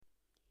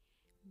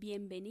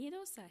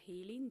Bienvenidos a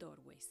Healing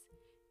Doorways,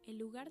 el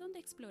lugar donde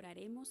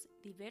exploraremos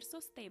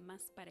diversos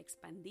temas para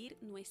expandir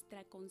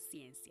nuestra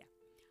conciencia.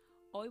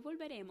 Hoy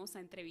volveremos a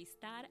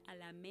entrevistar a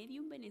la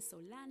médium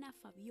venezolana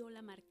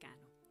Fabiola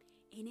Marcano.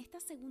 En esta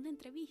segunda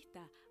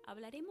entrevista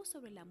hablaremos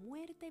sobre la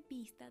muerte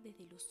vista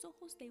desde los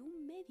ojos de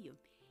un médium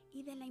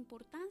y de la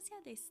importancia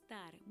de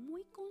estar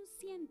muy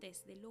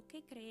conscientes de lo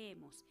que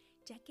creemos,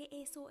 ya que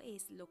eso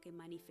es lo que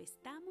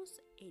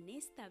manifestamos en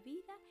esta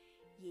vida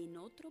y en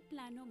otro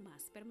plano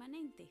más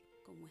permanente,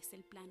 como es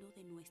el plano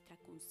de nuestra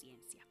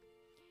conciencia.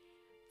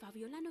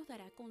 Fabiola nos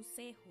dará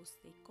consejos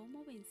de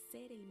cómo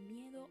vencer el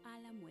miedo a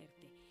la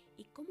muerte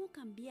y cómo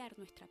cambiar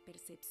nuestra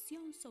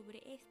percepción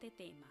sobre este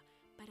tema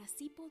para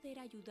así poder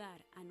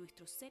ayudar a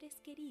nuestros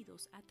seres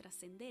queridos a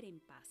trascender en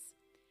paz.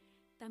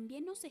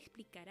 También nos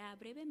explicará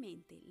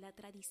brevemente la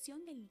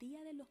tradición del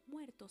Día de los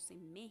Muertos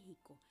en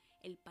México,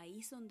 el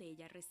país donde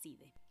ella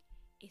reside.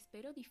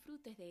 Espero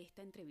disfrutes de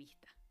esta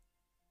entrevista.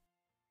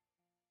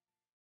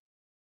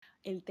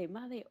 El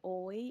tema de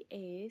hoy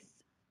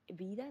es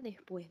vida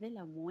después de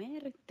la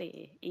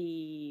muerte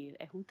y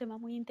es un tema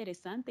muy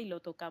interesante y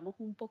lo tocamos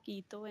un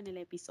poquito en el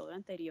episodio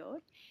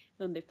anterior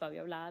donde Fabi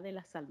hablaba de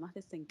las almas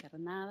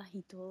desencarnadas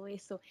y todo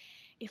eso.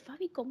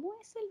 Fabi, ¿cómo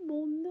es el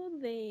mundo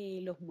de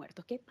los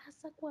muertos? ¿Qué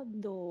pasa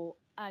cuando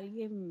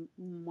alguien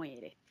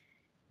muere?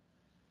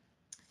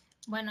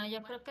 Bueno,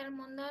 yo creo que el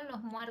mundo de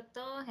los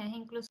muertos es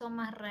incluso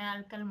más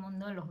real que el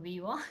mundo de los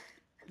vivos.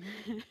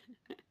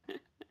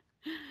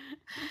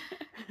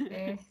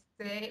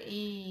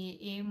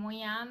 Y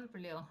muy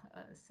amplio.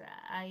 O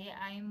sea,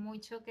 hay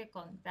mucho que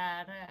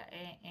contar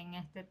en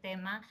este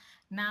tema.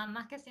 Nada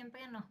más que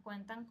siempre nos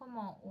cuentan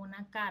como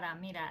una cara.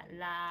 Mira,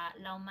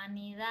 la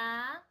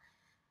humanidad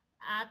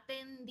ha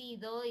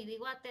tendido, y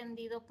digo ha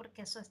tendido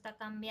porque eso está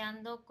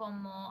cambiando,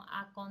 como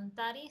a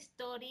contar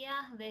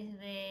historias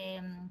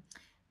desde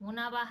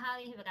una baja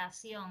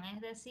vibración,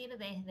 es decir,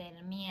 desde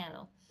el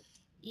miedo.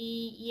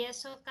 Y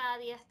eso cada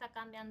día está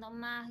cambiando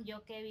más.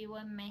 Yo que vivo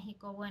en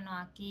México, bueno,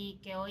 aquí,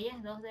 que hoy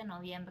es 2 de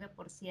noviembre,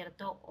 por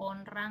cierto,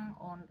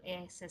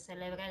 se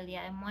celebra el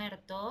Día de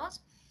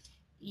Muertos.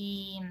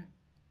 Y,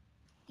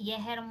 y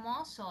es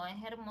hermoso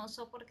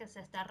porque se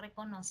está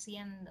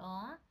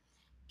reconociendo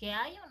que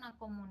hay una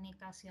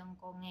comunicación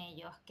con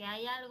ellos, que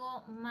hay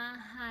algo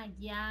más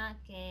allá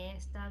que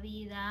esta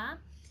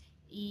vida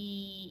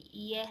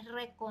y es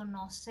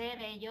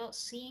reconocer ello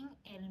sin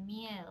el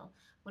miedo,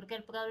 porque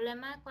el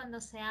problema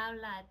cuando se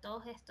habla de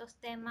todos estos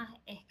temas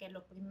es que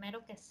lo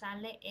primero que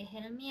sale es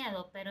el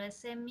miedo, pero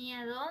ese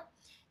miedo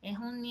es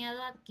un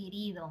miedo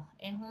adquirido,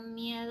 es un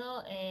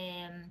miedo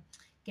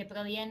que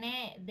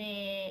proviene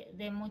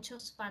de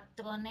muchos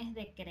patrones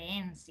de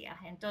creencias.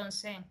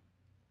 Entonces,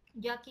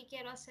 yo aquí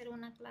quiero hacer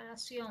una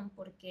aclaración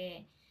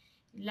porque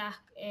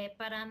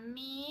para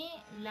mí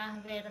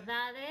las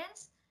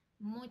verdades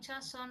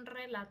muchas son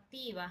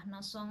relativas,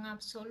 no son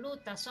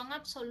absolutas. Son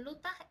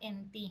absolutas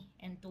en ti,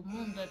 en tu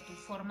mundo, en tu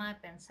forma de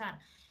pensar,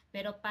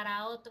 pero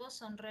para otros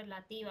son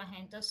relativas.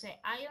 Entonces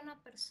hay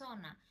una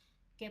persona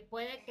que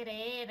puede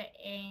creer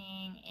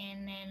en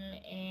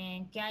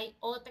que hay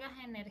otras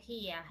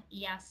energías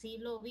y así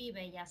lo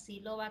vive y así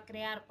lo va a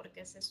crear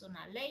porque esa es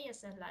una ley,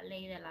 esa es la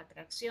ley de la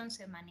atracción,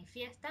 se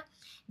manifiesta.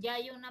 Ya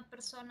hay una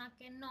persona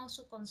que no,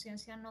 su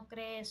conciencia no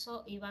cree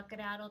eso y va a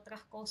crear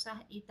otras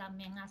cosas y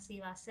también así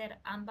va a ser.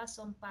 Ambas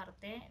son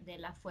parte de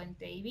la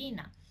fuente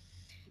divina.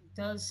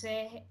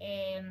 Entonces,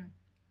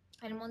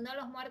 el mundo de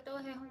los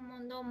muertos es un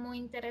mundo muy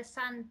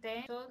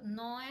interesante.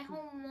 No es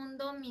un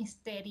mundo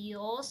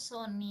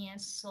misterioso ni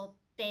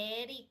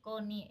esotérico,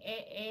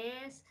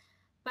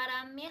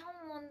 para mí es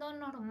un mundo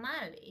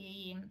normal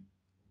y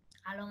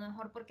a lo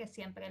mejor porque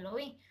siempre lo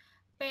vi.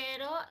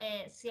 Pero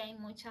sí hay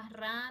muchas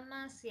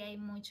ramas, sí hay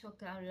mucho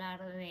que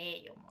hablar de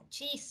ello,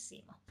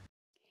 muchísimo.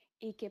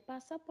 ¿Y qué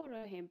pasa, por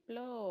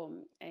ejemplo,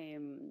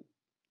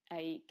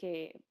 hay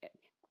que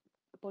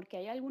porque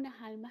hay algunas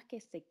almas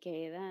que se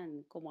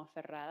quedan como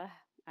aferradas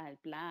al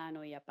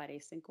plano y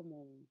aparecen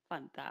como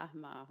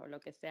fantasmas o lo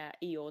que sea,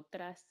 y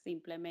otras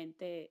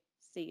simplemente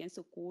siguen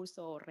su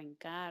curso o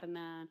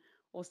reencarnan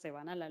o se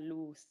van a la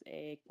luz?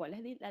 ¿Cuál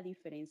es la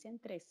diferencia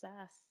entre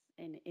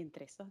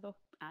entre esas dos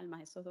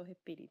almas, esos dos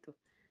espíritus?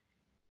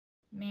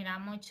 Mira,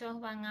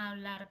 muchos van a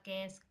hablar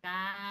que es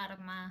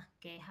karma,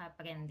 que es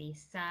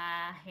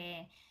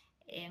aprendizaje,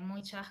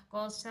 muchas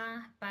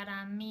cosas.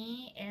 Para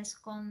mí es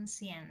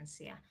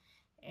conciencia.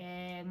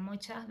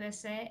 Muchas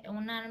veces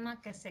un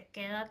alma que se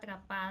queda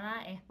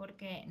atrapada es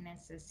porque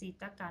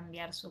necesita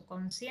cambiar su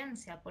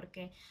conciencia,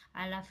 porque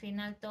a la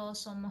final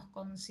todos somos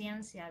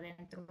conciencia,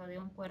 dentro de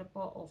un cuerpo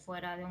o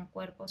fuera de un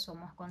cuerpo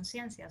somos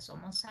conciencia,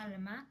 somos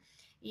alma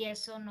y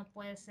eso no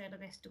puede ser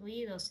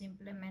destruido,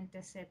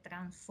 simplemente se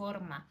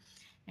transforma.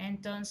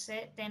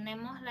 Entonces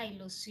tenemos la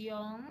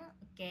ilusión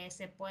que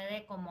se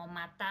puede como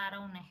matar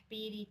a un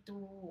espíritu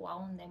o a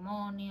un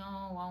demonio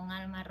o a un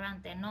alma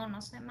errante. No,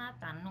 no se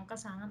matan, nunca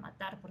se van a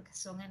matar porque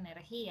son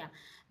energía.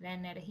 La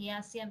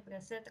energía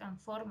siempre se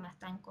transforma,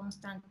 está en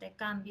constante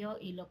cambio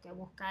y lo que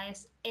busca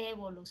es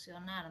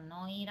evolucionar,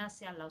 no ir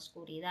hacia la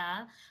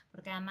oscuridad,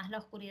 porque además la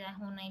oscuridad es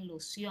una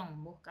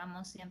ilusión,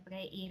 buscamos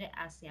siempre ir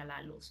hacia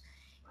la luz.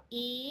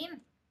 Y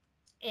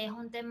es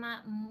un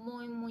tema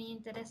muy, muy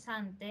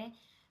interesante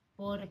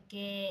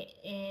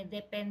porque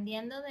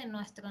dependiendo de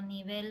nuestro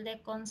nivel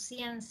de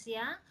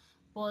conciencia,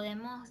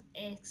 podemos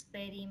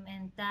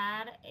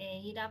experimentar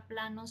ir a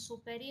planos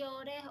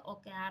superiores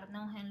o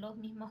quedarnos en los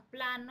mismos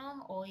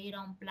planos o ir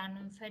a un plano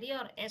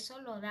inferior.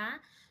 Eso lo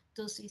da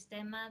tu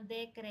sistema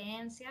de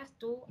creencias,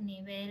 tu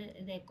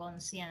nivel de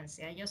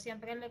conciencia. Yo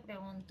siempre le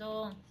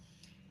pregunto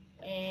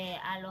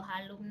a los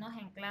alumnos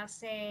en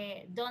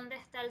clase, ¿dónde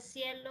está el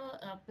cielo?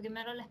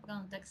 Primero les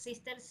pregunto,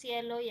 ¿existe el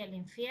cielo y el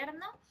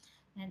infierno?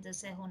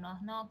 Entonces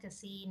unos no, que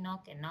sí,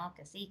 no, que no,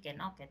 que sí, que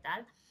no, que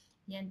tal.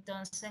 Y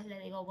entonces le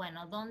digo,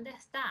 bueno, ¿dónde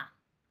está?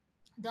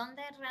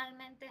 ¿Dónde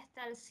realmente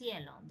está el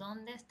cielo?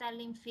 ¿Dónde está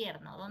el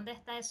infierno? ¿Dónde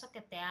está eso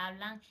que te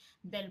hablan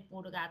del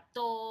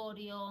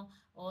purgatorio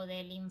o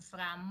del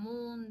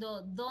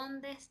inframundo?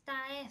 ¿Dónde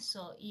está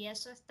eso? Y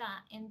eso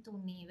está en tu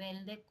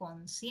nivel de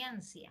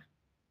conciencia.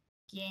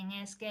 ¿Quién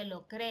es que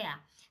lo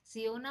crea?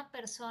 Si una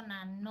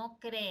persona no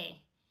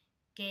cree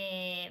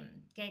que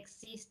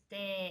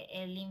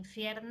existe el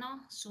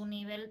infierno, su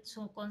nivel,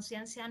 su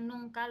conciencia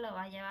nunca lo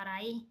va a llevar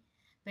ahí.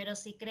 Pero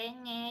si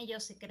creen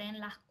ellos, si creen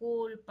las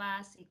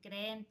culpas, si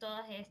creen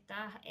todas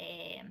estas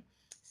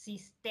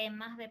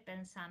sistemas de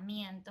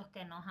pensamientos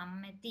que nos han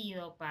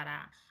metido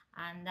para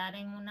andar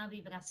en una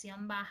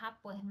vibración baja,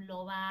 pues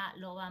lo va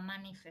a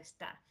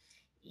manifestar.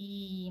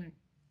 Y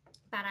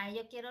para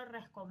ello quiero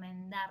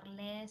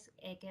recomendarles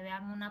que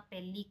vean una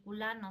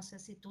película, no sé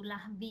si tú la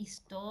has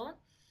visto,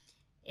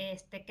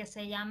 que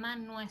se llama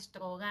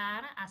Nuestro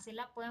Hogar, así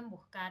la pueden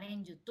buscar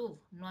en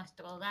YouTube,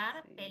 Nuestro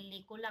Hogar, Sí.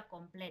 película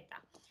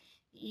completa.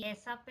 Y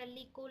esa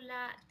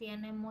película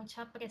tiene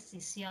mucha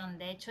precisión.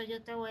 De hecho,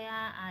 yo te voy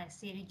a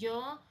decir,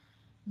 yo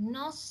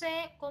no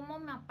sé cómo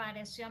me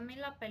apareció a mí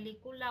la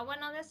película.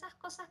 Bueno, de esas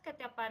cosas que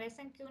te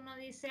aparecen que uno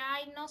dice,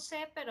 ay, no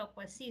sé, pero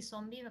pues sí,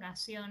 son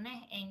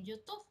vibraciones en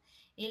YouTube.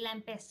 Y la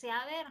empecé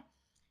a ver.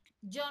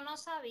 Yo no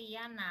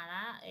sabía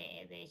nada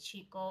de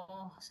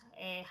chicos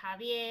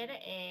Javier,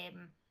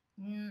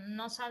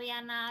 no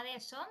sabía nada de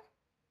eso,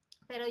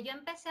 pero yo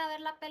empecé a ver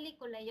la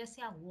película y yo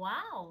decía,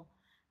 wow,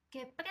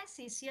 qué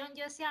precisión.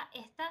 Yo decía,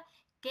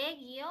 qué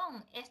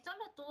guión, esto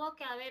lo tuvo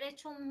que haber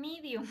hecho un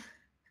medium.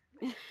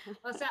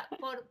 O sea,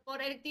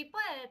 por el tipo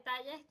de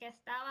detalles que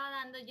estaba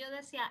dando, yo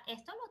decía,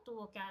 esto lo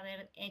tuvo que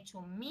haber hecho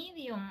un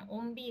medium,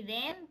 un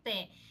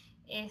vidente.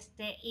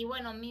 Y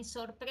bueno, mi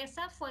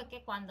sorpresa fue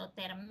que cuando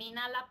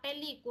termina la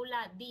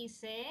película,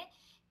 dice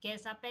que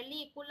esa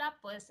película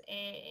pues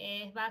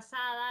es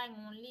basada en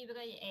un libro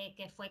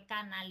que fue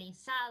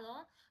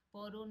canalizado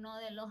por uno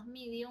de los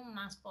medium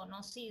más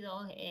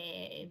conocidos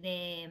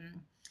de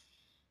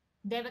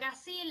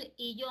Brasil,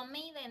 y yo me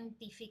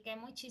identifiqué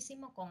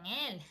muchísimo con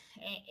él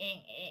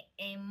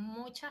en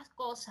muchas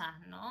cosas,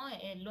 ¿no?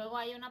 Luego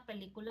hay una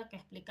película que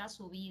explica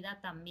su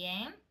vida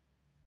también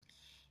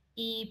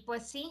y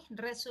pues sí,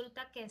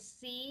 resulta que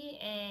sí,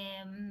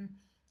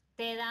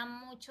 te dan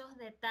muchos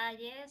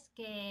detalles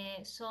que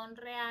son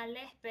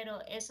reales, pero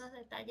esos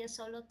detalles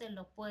solo te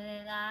lo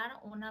puede dar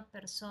una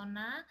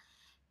persona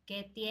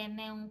que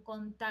tiene un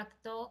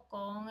contacto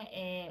con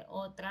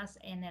otras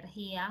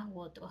energías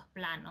u otros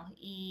planos.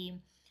 Y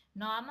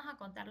no vamos a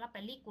contar la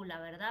película,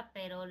 ¿verdad?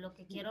 Pero lo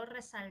que quiero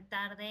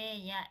resaltar de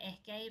ella es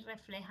que ahí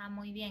refleja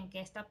muy bien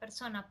que esta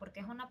persona, porque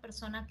es una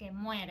persona que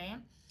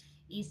muere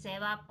y se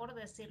va, por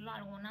decirlo de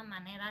alguna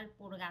manera, al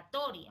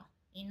purgatorio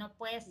y no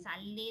puede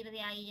salir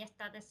de ahí,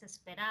 está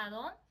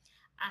desesperado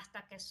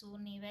hasta que su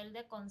nivel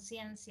de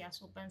conciencia,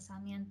 su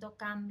pensamiento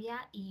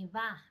cambia y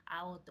va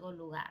a otro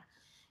lugar.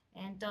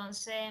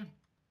 Entonces,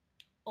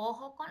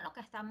 ojo con lo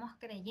que estamos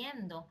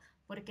creyendo,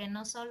 porque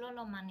no solo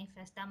lo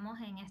manifestamos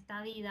en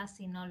esta vida,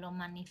 sino lo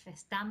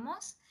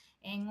manifestamos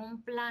en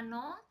un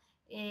plano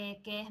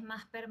que es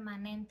más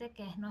permanente,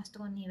 que es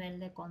nuestro nivel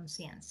de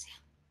conciencia.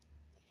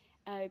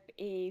 Ay,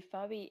 y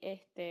Fabi,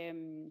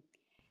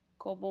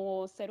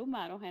 como ser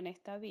humanos en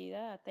esta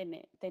vida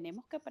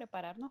tenemos que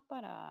prepararnos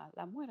para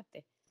la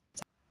muerte,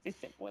 si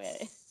se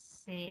puede.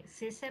 Sí,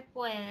 sí se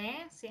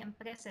puede,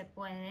 siempre se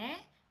puede.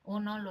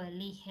 Uno lo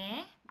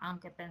elige,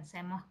 aunque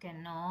pensemos que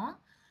no,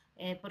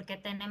 porque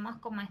tenemos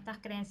como estas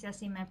creencias,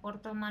 si me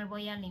porto mal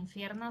voy al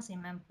infierno, si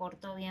me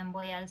porto bien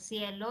voy al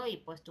cielo, y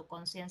pues tu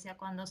conciencia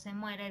cuando se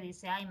muere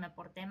dice, ay, me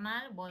porté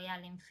mal, voy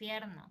al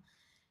infierno.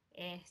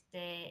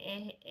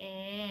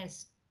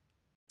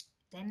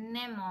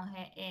 Tenemos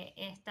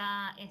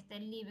este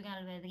libre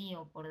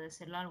albedrío, por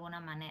decirlo de alguna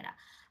manera.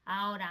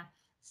 Ahora,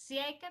 sí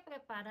hay que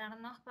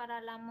prepararnos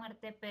para la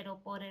muerte,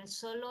 pero por el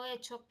solo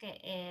hecho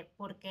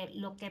porque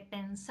lo que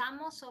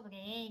pensamos sobre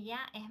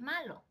ella es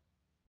malo.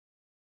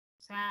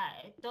 O sea,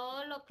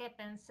 todo lo que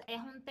pensé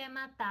es un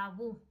tema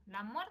tabú.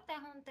 La muerte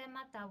es un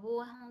tema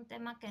tabú, es un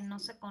tema que no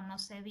Sí. se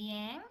conoce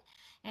bien.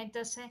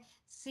 Entonces,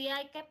 sí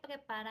hay que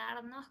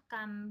prepararnos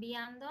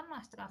cambiando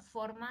nuestra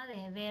forma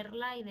de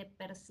verla y de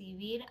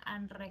percibir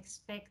al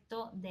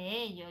respecto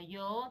de ello.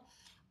 Yo,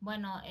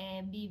 bueno,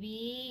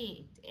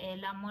 viví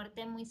la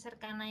muerte muy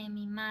cercana de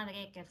mi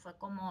madre, que fue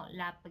como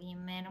la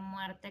primer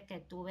muerte que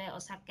tuve, o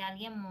sea, que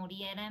alguien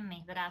muriera en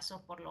mis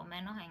brazos, por lo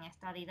menos en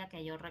esta vida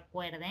que yo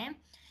recuerde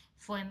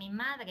fue mi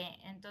madre.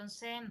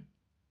 Entonces,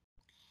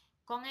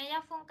 con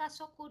ella fue un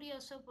caso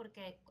curioso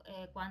porque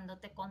cuando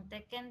te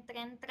conté que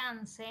entré en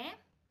trance,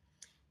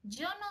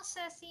 yo no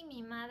sé si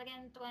mi madre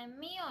entró en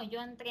mí o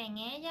yo entré en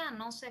ella,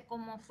 no sé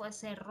cómo fue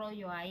ese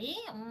rollo ahí.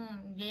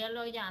 Yo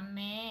lo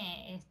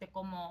llamé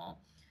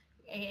como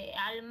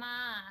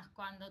alma,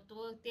 cuando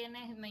tú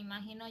tienes, me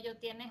imagino yo,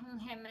 tienes un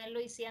gemelo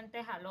y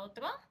sientes al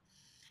otro,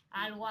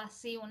 algo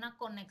así, una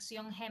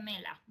conexión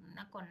gemela.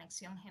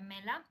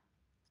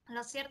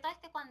 Lo cierto es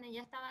que cuando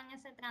yo estaba en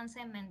ese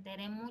trance me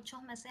enteré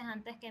muchos meses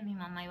antes que mi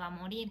mamá iba a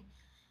morir.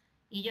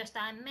 Y yo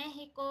estaba en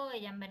México,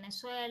 ella en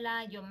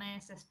Venezuela, yo me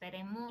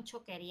desesperé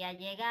mucho, quería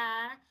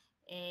llegar,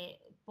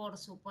 por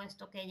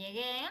supuesto que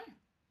llegué.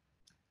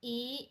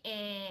 Y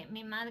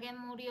mi madre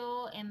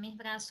murió en mis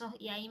brazos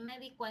y ahí me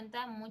di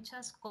cuenta de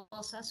muchas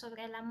cosas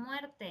sobre la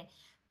muerte,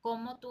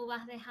 cómo tú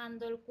vas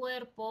dejando el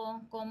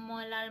cuerpo, cómo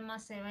el alma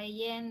se va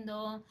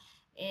yendo.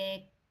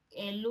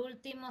 El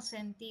último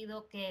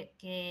sentido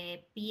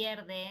que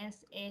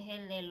pierdes es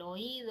el del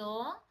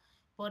oído.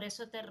 Por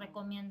eso te Wow.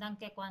 recomiendan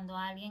que cuando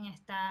alguien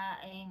está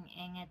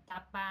en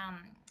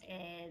etapa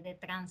de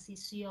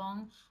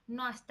transición,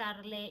 no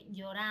estarle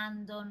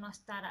llorando, no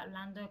estar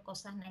hablando de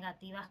cosas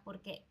negativas,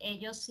 porque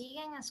ellos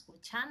siguen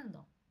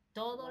escuchando,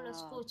 todo lo Wow.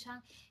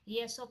 escuchan y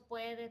eso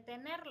puede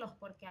detenerlos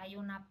porque hay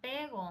un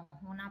apego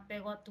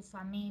a tu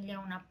familia,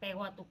 un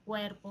apego a tu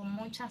cuerpo,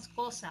 muchas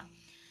cosas.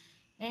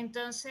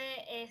 Entonces,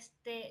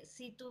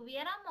 si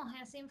tuviéramos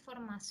esa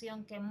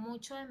información que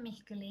muchos de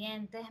mis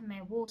clientes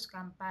me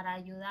buscan para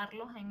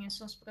ayudarlos en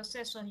esos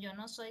procesos, yo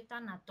no soy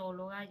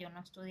tanatóloga, yo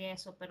no estudié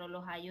eso, pero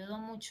los ayudo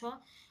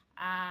mucho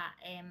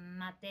en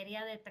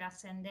materia de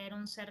trascender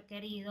un ser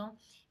querido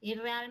y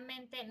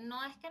realmente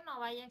no es que no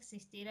vaya a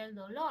existir el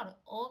dolor,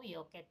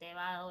 obvio que te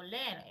va a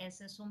doler,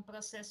 ese es un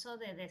proceso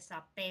de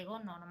desapego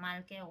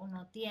normal que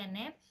uno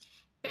tiene,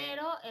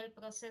 pero el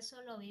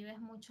proceso lo vives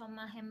mucho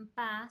más en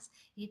paz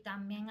y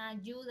también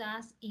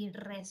ayudas y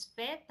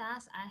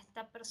respetas a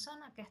esta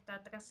persona que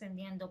está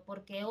trascendiendo,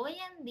 porque hoy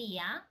en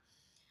día,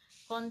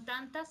 con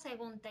tanta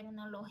según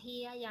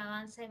tecnología y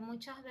avance,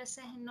 muchas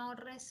veces no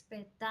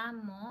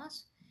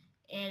respetamos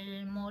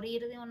el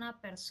morir de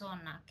una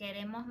persona.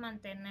 Queremos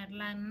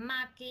mantenerla en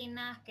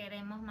máquinas,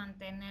 queremos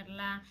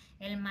mantenerla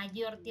el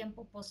mayor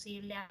tiempo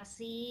posible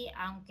así,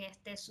 aunque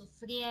esté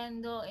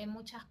sufriendo en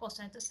muchas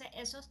cosas. Entonces,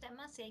 esos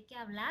temas sí hay que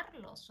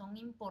hablarlos, son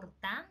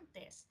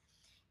importantes.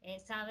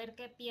 Saber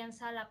qué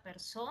piensa la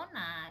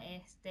persona,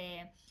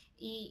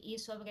 y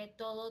sobre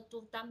todo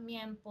tú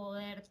también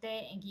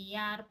poderte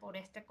guiar por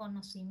este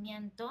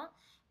conocimiento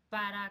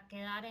para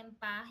quedar en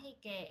paz y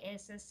que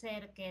ese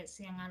ser que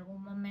si en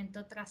algún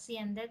momento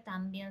trasciende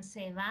también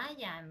se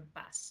vaya en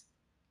paz.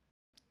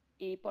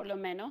 Y por lo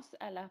menos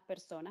a las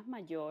personas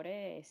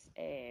mayores,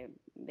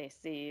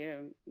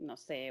 decir, no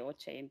sé,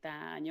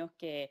 80 años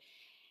que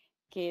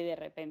de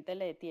repente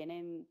le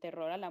tienen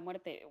terror a la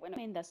muerte. Bueno,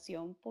 ¿qué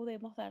recomendación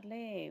podemos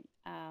darle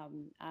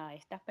a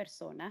estas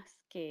personas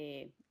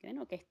que,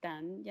 bueno, que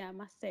están ya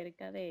más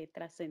cerca de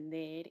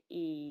trascender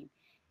y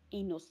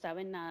no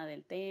saben nada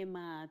del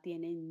tema,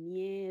 tienen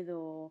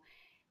miedo?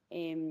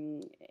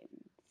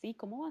 Sí,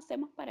 ¿cómo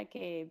hacemos para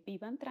que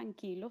vivan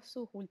tranquilos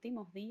sus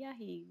últimos días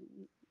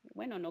y,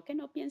 bueno, no que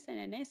no piensen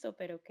en eso,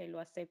 pero que lo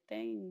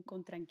acepten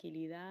con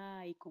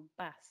tranquilidad y con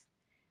paz?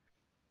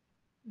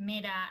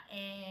 Mira,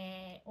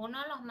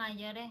 uno de los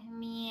mayores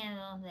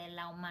miedos de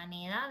la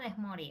humanidad es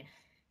morir.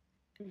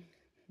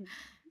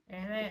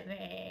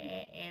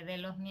 Es de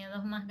los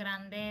miedos más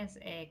grandes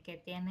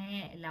que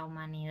tiene la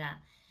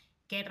humanidad,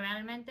 que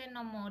realmente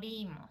no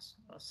morimos,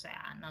 o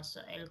sea,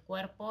 el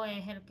cuerpo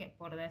es el que,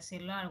 por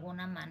decirlo de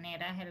alguna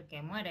manera, es el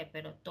que muere,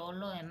 pero todo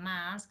lo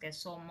demás que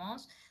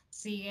somos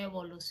sigue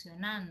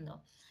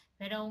evolucionando.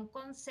 Pero un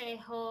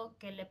consejo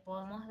que le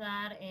podemos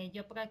dar,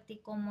 yo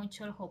practico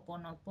mucho el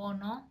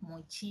Hoponopono,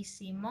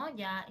 muchísimo,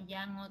 ya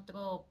en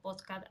otro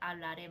podcast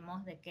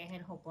hablaremos de qué es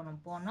el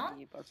Hoponopono.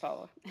 Sí, por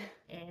favor.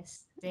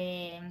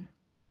 Este,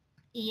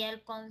 y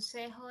el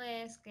consejo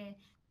es que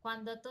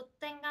cuando tú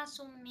tengas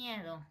un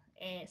miedo,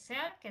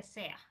 sea el que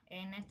sea,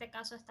 en este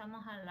caso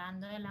estamos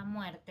hablando de la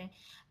muerte,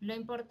 lo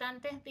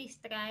importante es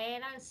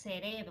distraer al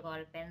cerebro,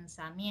 al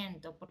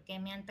pensamiento, porque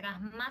mientras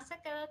más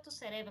se queda tu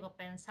cerebro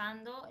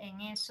pensando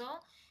en eso,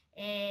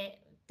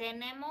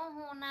 tenemos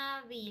una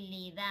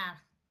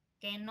habilidad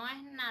que no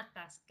es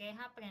nata, que es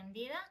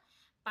aprendida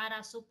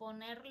para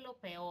suponer lo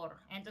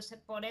peor. Entonces,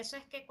 por eso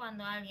es que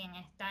cuando alguien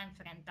está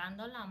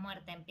enfrentando la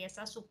muerte,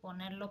 empieza a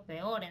suponer lo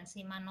peor,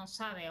 encima no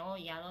sabe,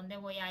 oye, ¿a dónde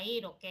voy a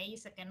ir? ¿O qué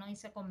hice, qué no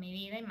hice con mi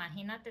vida?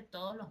 Imagínate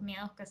todos los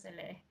miedos que se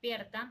le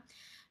despiertan.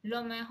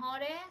 Lo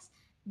mejor es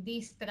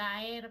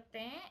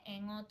distraerte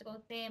en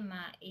otro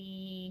tema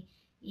y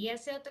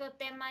ese otro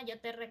tema yo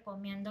te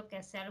recomiendo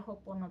que sea el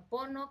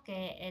Ho'oponopono,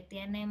 que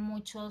tiene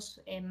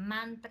muchos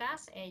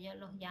mantras, ellos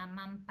los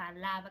llaman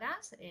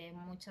palabras,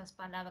 muchas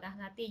palabras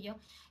gatillo,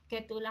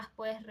 que tú las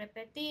puedes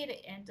repetir.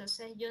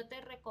 Entonces yo te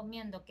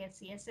recomiendo que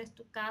si ese es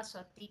tu caso,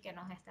 a ti que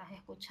nos estás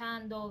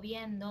escuchando o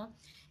viendo,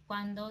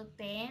 cuando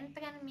te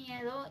entra el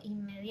miedo,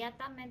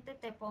 inmediatamente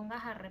te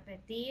pongas a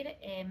repetir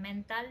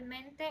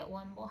mentalmente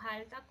o en voz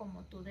alta,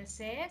 como tú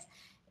desees,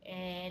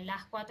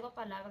 las 4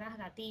 palabras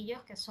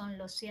gatillos que son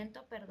lo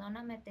siento,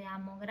 perdóname, te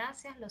amo,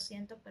 gracias, lo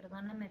siento,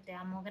 perdóname, te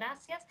amo,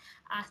 gracias,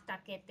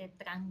 hasta que te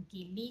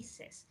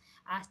tranquilices,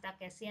 hasta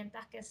que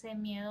sientas que ese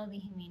miedo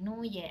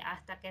disminuye,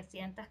 hasta que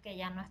sientas que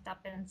ya no estás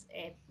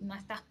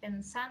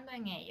pensando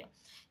en ello.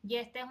 Y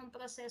este es un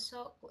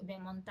proceso de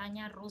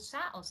montaña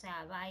rusa, o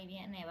sea, va y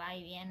viene, va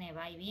y viene,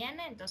 va y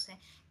viene. Entonces,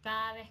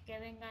 cada vez que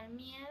venga el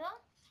miedo,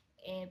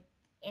 eh,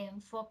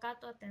 enfoca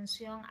tu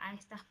atención a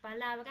estas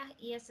palabras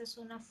y esa es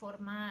una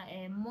forma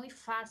muy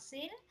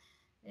fácil,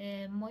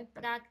 muy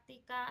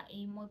práctica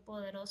y muy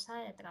poderosa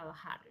de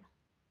trabajarlo.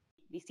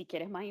 Y si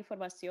quieres más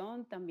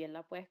información, también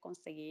la puedes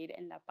conseguir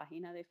en la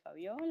página de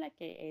Fabiola,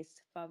 que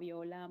es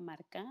Fabiola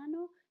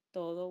Marcano,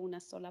 todo una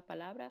sola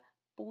palabra,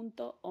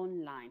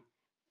 .online.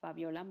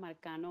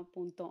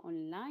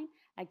 FabiolaMarcano.online.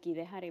 Aquí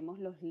dejaremos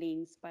los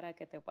links para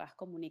que te puedas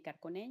comunicar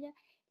con ella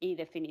y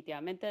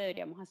definitivamente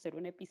deberíamos hacer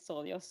un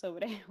episodio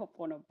sobre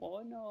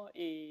Ho'oponopono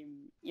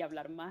y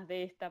hablar más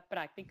de esta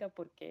práctica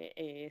porque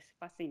es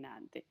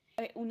fascinante.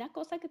 Una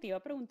cosa que te iba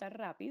a preguntar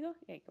rápido,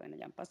 bueno,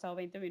 ya han pasado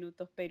 20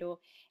 minutos,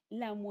 pero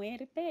la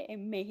muerte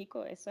en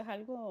México, eso es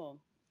algo,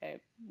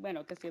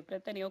 bueno, que siempre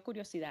he tenido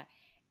curiosidad.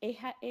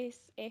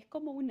 Es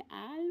como un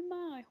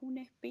alma, es un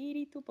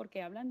espíritu,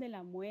 porque hablan de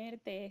la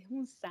muerte, es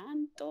un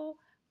santo.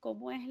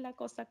 ¿Cómo es la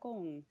cosa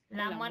con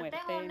La la muerte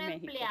es muerte un en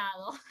México?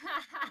 empleado,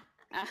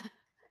 Ah,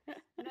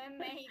 no en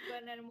México,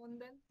 en el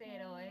mundo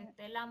entero.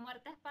 La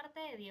muerte es parte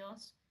de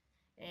Dios.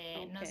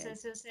 No sé ok,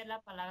 si usé la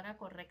palabra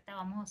correcta,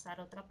 vamos a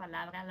usar otra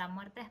palabra. La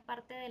muerte es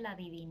parte de la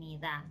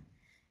divinidad,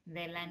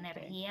 de la ok.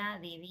 energía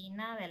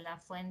divina, de la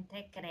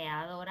fuente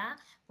creadora,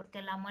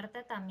 porque la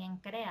muerte también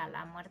crea,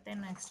 la muerte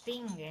no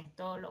extingue,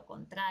 todo lo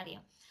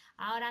contrario.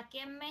 Ahora, aquí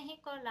en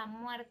México la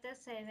muerte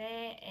se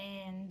ve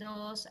en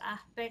dos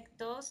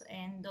aspectos,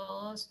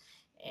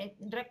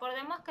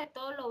 recordemos que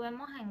todo lo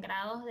vemos en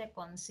grados de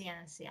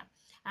conciencia.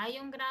 Hay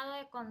un grado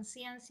de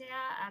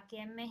conciencia aquí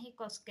en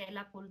México es que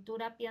la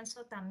cultura,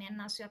 pienso, también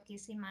nació aquí,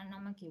 si mal no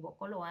me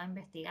equivoco, lo voy a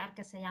investigar,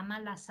 que se llama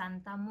la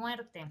Santa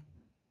Muerte.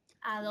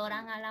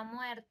 Adoran a la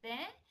muerte,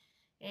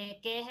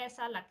 que es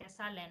esa la que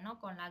sale, ¿no?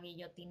 Con la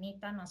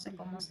guillotinita, no sé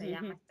cómo se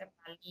llama este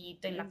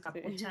palito y la Sí.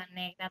 capucha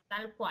negra,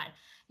 tal cual.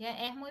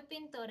 Es muy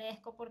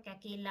pintoresco porque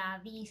aquí la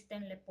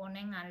visten, le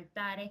ponen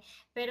altares,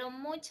 pero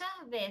muchas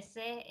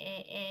veces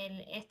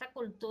esta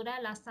cultura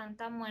de la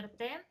Santa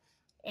Muerte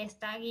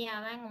está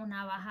guiada en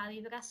una baja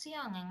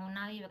vibración, en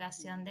una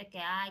vibración de que,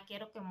 ay,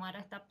 quiero que muera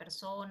esta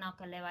persona o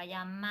que le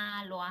vaya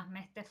mal o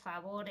hazme este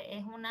favor.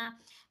 Es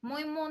una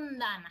muy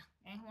mundana,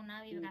 es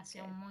una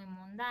vibración Ok. muy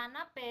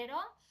mundana, pero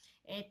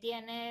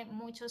tiene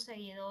muchos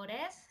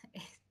seguidores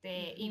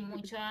y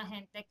mucha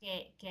gente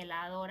que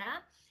la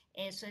adora.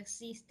 Eso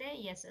existe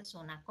y esa es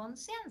una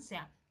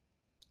conciencia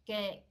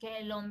que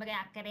el hombre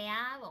ha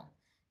creado,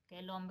 que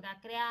el hombre ha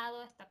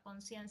creado esta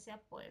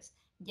conciencia, pues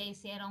ya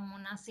hicieron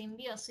una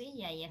simbiosis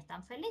y ahí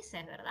están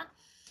felices, ¿verdad?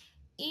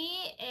 Y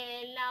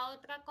la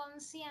otra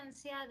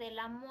conciencia de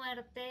la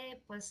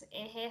muerte, pues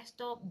es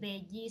esto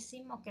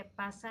bellísimo que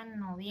pasa en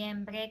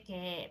noviembre,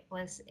 que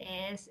pues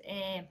es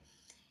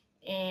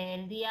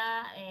el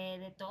Día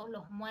de Todos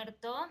los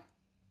Muertos,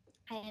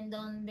 en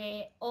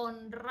donde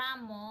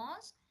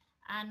honramos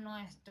a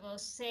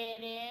nuestros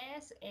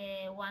seres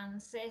o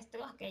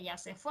ancestros que ya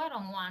se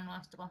fueron o a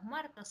nuestros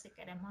muertos, si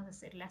queremos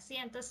decirle así.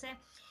 Entonces,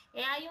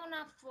 hay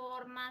una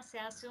forma, se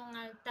hace un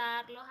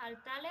altar, los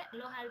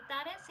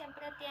altares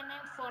siempre tienen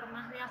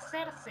formas de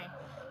hacerse.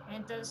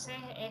 Entonces,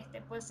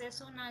 pues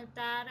es un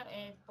altar,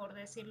 por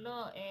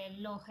decirlo,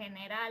 los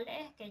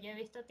generales que yo he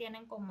visto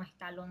tienen como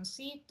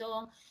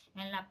escaloncito,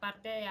 en la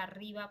parte de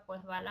arriba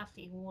pues va la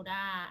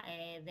figura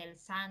del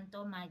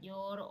santo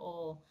mayor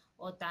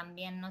o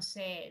también, no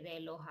sé,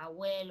 de los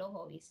abuelos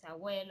o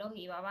bisabuelos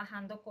y va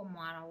bajando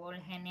como árbol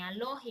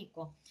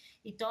genealógico.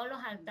 Y todos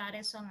los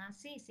altares son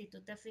así. Si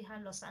tú te fijas,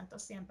 los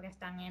santos siempre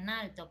están en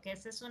alto, que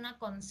esa es una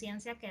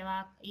conciencia que va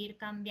a ir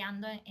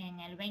cambiando en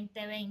el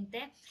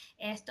 2020.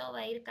 Esto va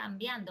a ir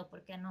cambiando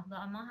porque nos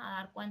vamos a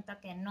dar cuenta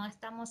que no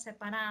estamos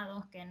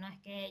separados, que no es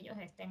que ellos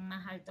estén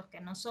más altos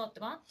que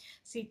nosotros,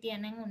 sí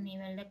tienen un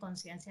nivel de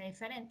conciencia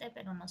diferente,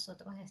 pero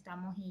nosotros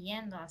estamos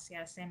yendo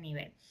hacia ese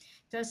nivel.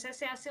 Entonces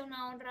se hace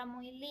una honra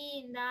muy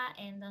linda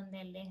en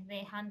donde les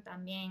dejan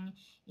también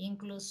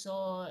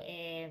incluso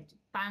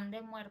pan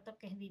de muerto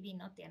que es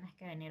divino, tienes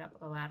que venir a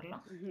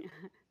probarlo. Sí.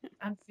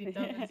 Pancito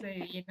dulce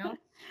vino,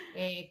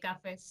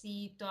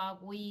 cafecito,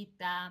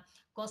 agüita,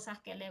 cosas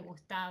que le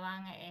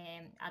gustaban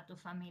a tus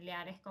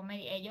familiares comer.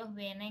 Y ellos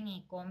vienen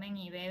y comen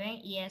y beben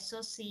y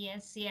eso sí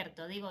es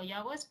cierto. Digo, yo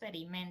hago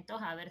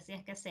experimentos a ver si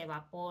es que se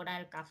evapora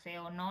el café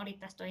o no.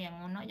 Ahorita estoy en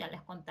uno, ya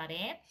les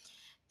contaré.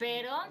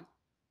 Pero Ok.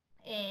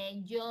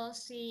 yo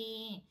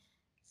sí,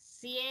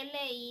 sí he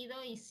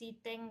leído y sí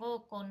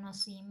tengo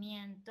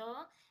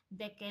conocimiento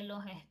de que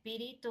los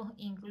espíritus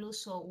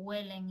incluso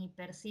huelen y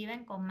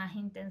perciben con más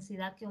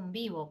intensidad que un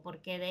vivo,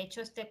 porque de hecho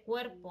este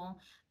cuerpo,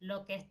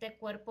 lo que este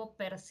cuerpo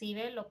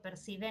percibe, lo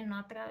percibe no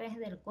a través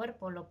del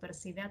cuerpo, lo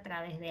percibe a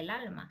través del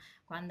alma.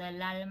 Cuando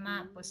el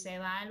alma pues Mm, se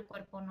va, el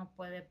cuerpo no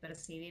puede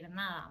percibir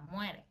nada,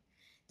 muere.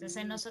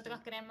 Entonces nosotros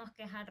ok. creemos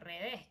que es al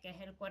revés, que es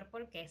el cuerpo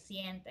el que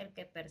siente, el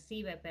que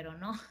percibe, pero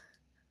no.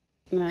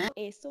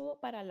 ¿Eso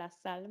para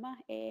las almas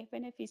es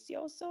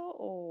beneficioso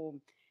o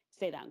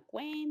se dan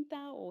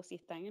cuenta o si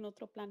están en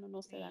otro plano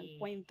no se dan Sí.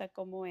 cuenta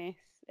cómo es?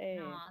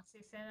 No,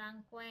 si se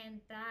dan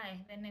cuenta, es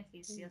Mm,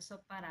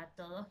 beneficioso para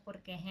todos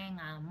porque es en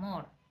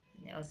amor.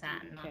 O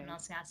sea, ok. no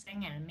se hace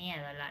en el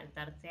miedo, el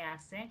altar se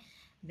hace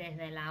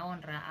desde la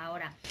honra.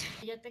 Ahora,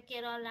 yo te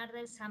quiero hablar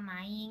del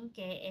Samaín,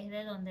 que es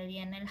de donde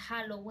viene el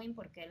Halloween,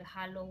 porque el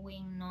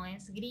Halloween no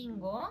es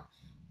gringo,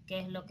 que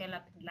es lo que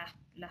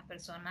las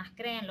personas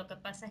creen. Lo que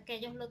pasa es que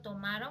ellos lo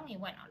tomaron y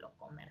bueno, lo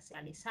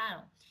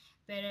comercializaron.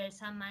 Pero el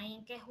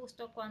Samaín, que es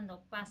justo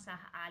cuando pasas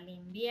al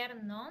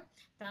invierno,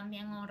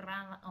 también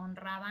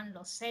honraban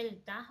los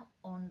celtas,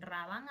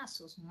 honraban a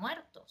sus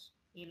muertos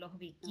y los Ok.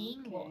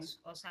 vikingos,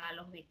 o sea,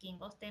 los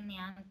vikingos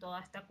tenían toda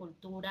esta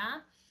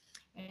cultura,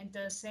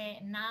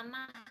 entonces nada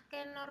más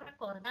que no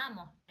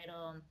recordamos,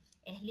 pero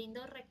es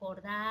lindo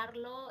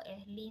recordarlo,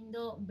 es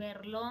lindo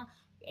verlo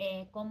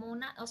como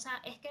una, o sea,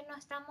 es que no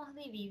estamos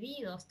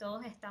divididos,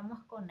 todos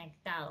estamos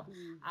conectados.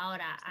 Mm,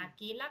 Ahora, sí.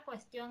 aquí la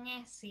cuestión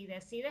es si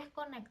decides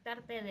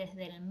conectarte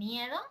desde el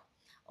miedo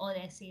o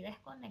decides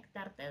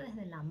conectarte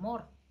desde el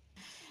amor.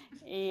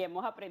 Y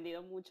hemos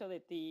aprendido mucho de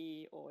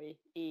ti hoy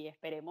y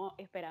esperamos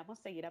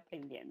seguir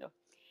aprendiendo.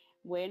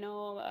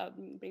 Bueno,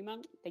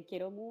 prima, te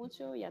quiero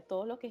mucho y a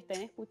todos los que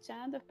estén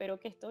escuchando, espero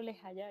que esto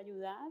les haya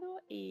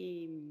ayudado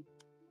y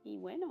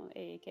bueno,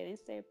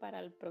 quédense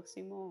para los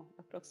próximos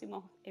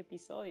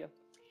episodios.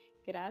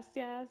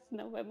 Gracias,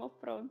 nos vemos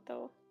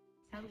pronto.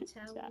 Chau,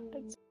 Chao.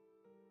 chau.